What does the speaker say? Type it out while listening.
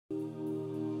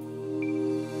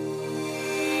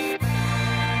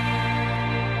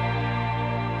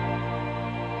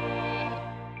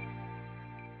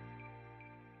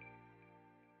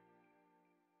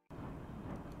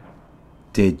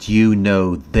Did you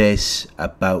know this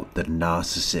about the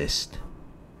narcissist?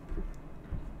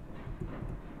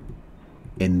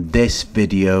 In this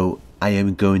video, I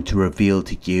am going to reveal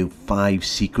to you 5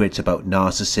 secrets about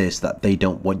narcissists that they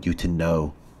don't want you to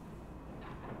know.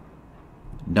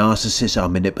 Narcissists are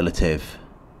manipulative.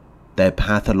 They're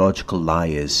pathological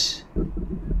liars.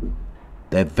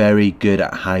 They're very good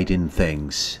at hiding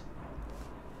things.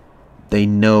 They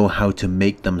know how to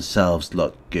make themselves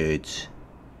look good.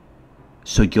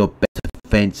 So your best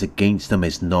defense against them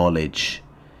is knowledge.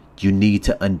 You need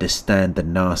to understand the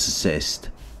narcissist.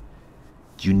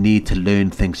 You need to learn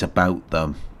things about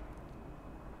them.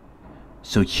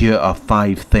 So here are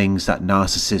 5 things that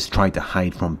narcissists try to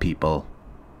hide from people.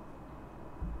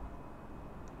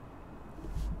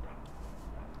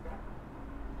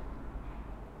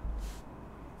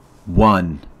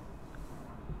 One,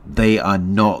 they are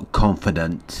not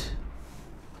confident.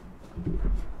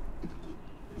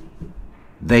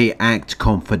 They act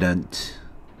confident.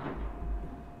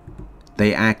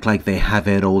 They act like they have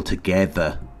it all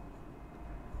together.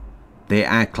 They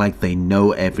act like they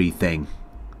know everything.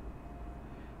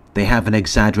 They have an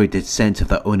exaggerated sense of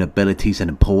their own abilities and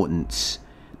importance.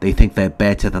 They think they're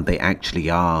better than they actually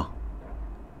are.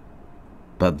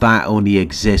 But that only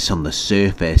exists on the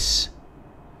surface.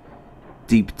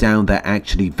 Deep down, they're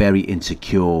actually very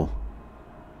insecure.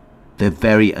 They're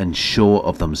very unsure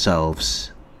of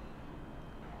themselves.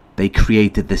 They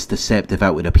created this deceptive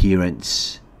outward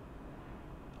appearance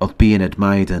of being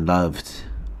admired and loved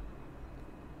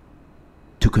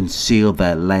to conceal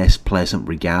their less pleasant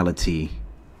reality.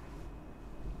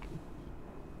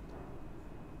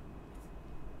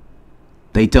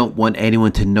 They don't want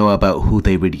anyone to know about who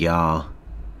they really are,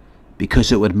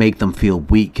 because it would make them feel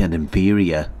weak and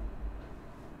inferior.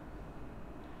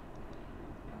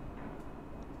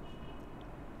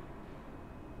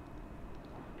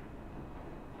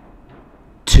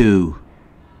 Two,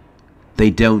 they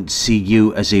don't see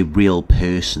you as a real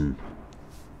person.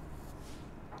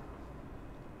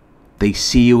 They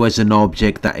see you as an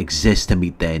object that exists to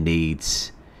meet their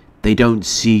needs. They don't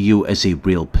see you as a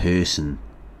real person.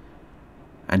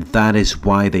 And that is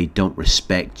why they don't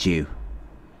respect you.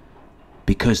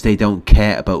 Because they don't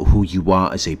care about who you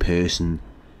are as a person.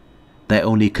 Their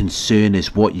only concern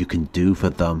is what you can do for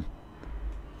them.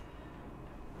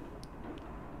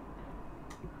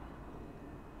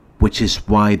 Which is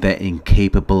why they're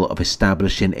incapable of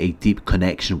establishing a deep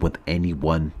connection with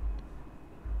anyone.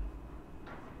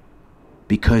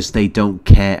 Because they don't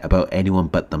care about anyone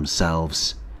but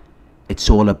themselves.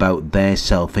 It's all about their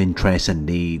self-interest and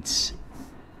needs.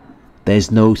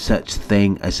 There's no such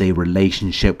thing as a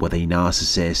relationship with a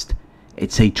narcissist.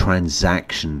 It's a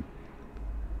transaction.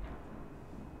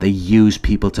 They use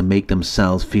people to make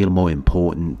themselves feel more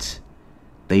important.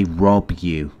 They rob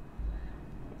you.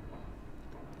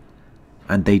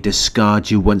 And they discard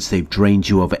you once they've drained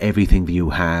you of everything that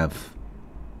you have.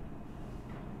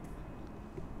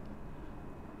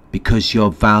 Because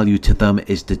your value to them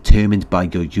is determined by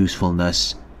your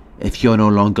usefulness. If you're no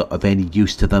longer of any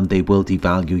use to them, they will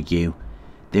devalue you.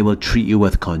 They will treat you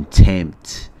with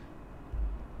contempt.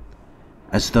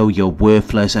 As though you're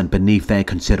worthless and beneath their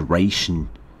consideration.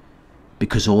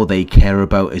 Because all they care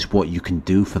about is what you can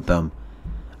do for them.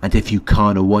 And if you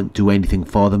can't or won't do anything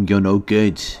for them, you're no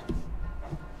good.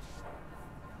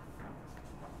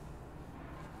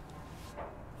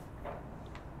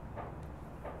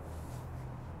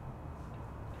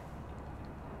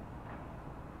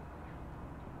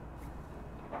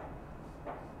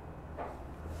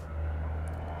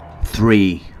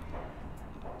 Three,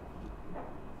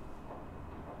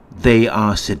 they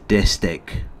are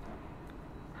sadistic.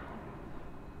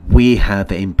 We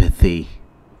have empathy.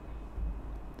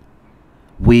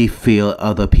 We feel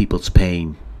other people's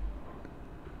pain.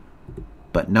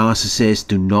 But narcissists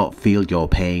do not feel your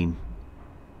pain.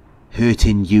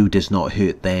 Hurting you does not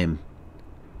hurt them.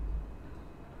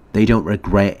 They don't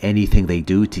regret anything they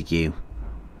do to you.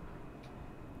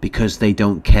 Because they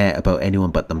don't care about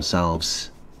anyone but themselves.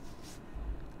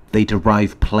 They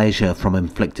derive pleasure from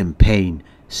inflicting pain,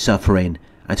 suffering,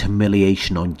 and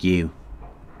humiliation on you.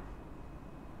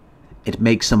 It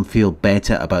makes them feel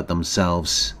better about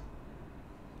themselves,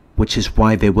 which is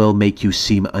why they will make you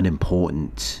seem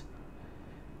unimportant.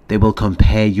 They will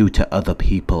compare you to other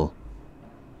people.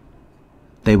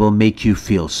 They will make you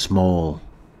feel small.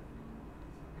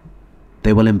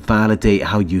 They will invalidate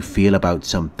how you feel about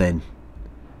something,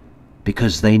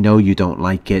 because they know you don't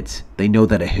like it. They know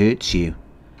that it hurts you.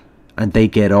 And they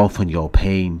get off on your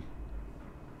pain.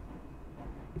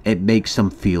 It makes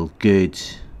them feel good.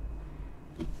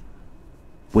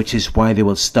 Which is why they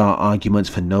will start arguments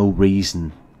for no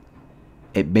reason.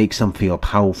 It makes them feel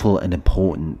powerful and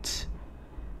important.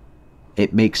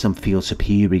 It makes them feel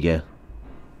superior,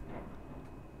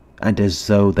 and as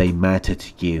though they matter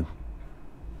to you.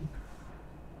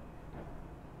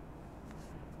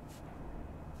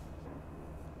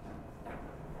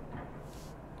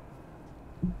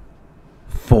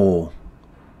 Four,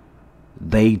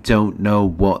 they don't know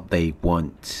what they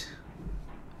want.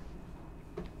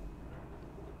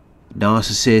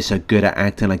 Narcissists are good at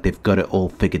acting like they've got it all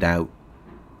figured out,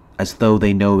 as though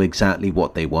they know exactly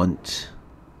what they want,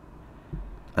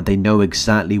 and they know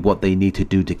exactly what they need to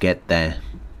do to get there.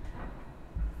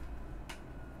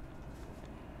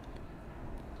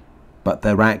 But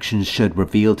their actions should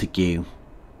reveal to you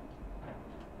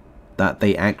that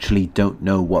they actually don't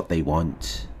know what they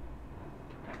want.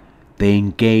 They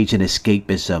engage in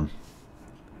escapism.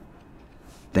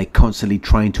 They're constantly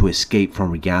trying to escape from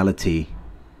reality.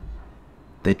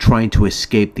 They're trying to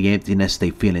escape the emptiness they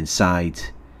feel inside,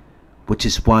 which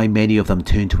is why many of them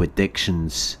turn to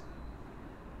addictions.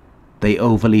 They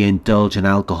overly indulge in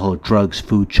alcohol, drugs,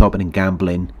 food, shopping and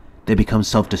gambling. They become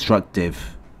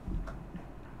self-destructive.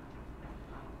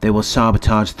 They will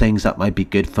sabotage things that might be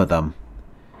good for them,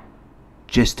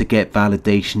 just to get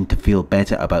validation, to feel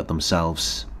better about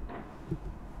themselves.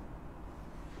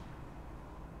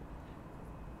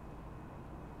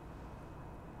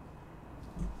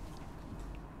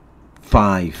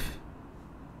 Five,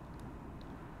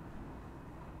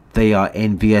 they are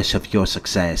envious of your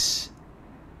success.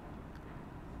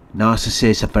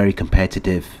 Narcissists are very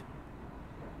competitive.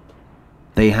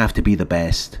 They have to be the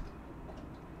best.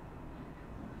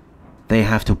 They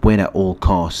have to win at all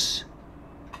costs.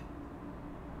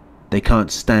 They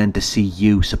can't stand to see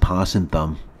you surpassing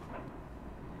them.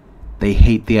 They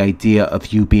hate the idea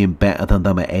of you being better than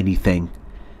them at anything.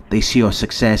 They see your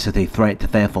success as a threat to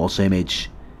their false image.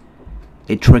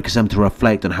 It triggers them to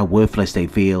reflect on how worthless they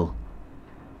feel,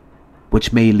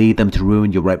 which may lead them to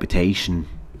ruin your reputation.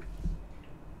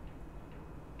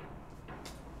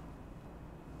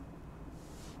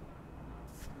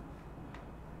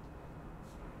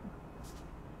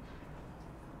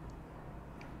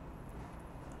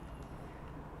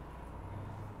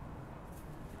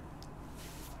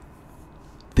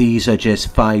 These are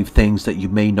just 5 things that you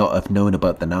may not have known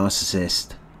about the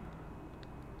narcissist.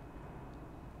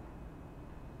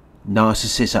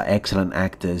 Narcissists are excellent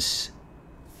actors.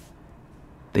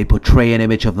 They portray an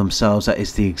image of themselves that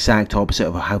is the exact opposite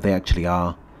of how they actually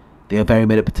are. They are very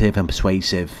manipulative and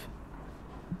persuasive.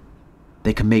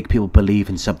 They can make people believe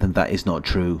in something that is not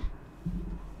true.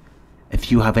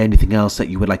 If you have anything else that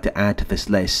you would like to add to this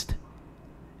list,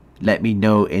 let me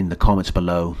know in the comments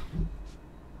below.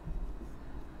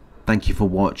 Thank you for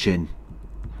watching.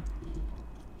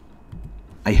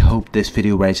 I hope this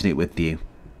video resonated with you.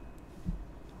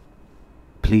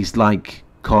 Please like,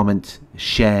 comment,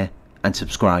 share and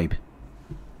subscribe.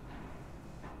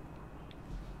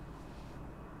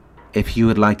 If you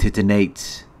would like to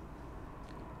donate,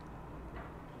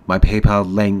 my PayPal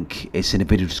link is in the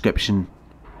video description.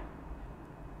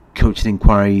 Coaching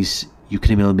inquiries, you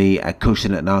can email me at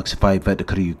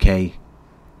coaching@narcsurvivor.co.uk.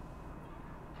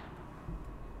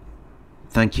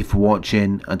 Thank you for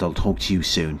watching, and I'll talk to you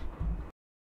soon.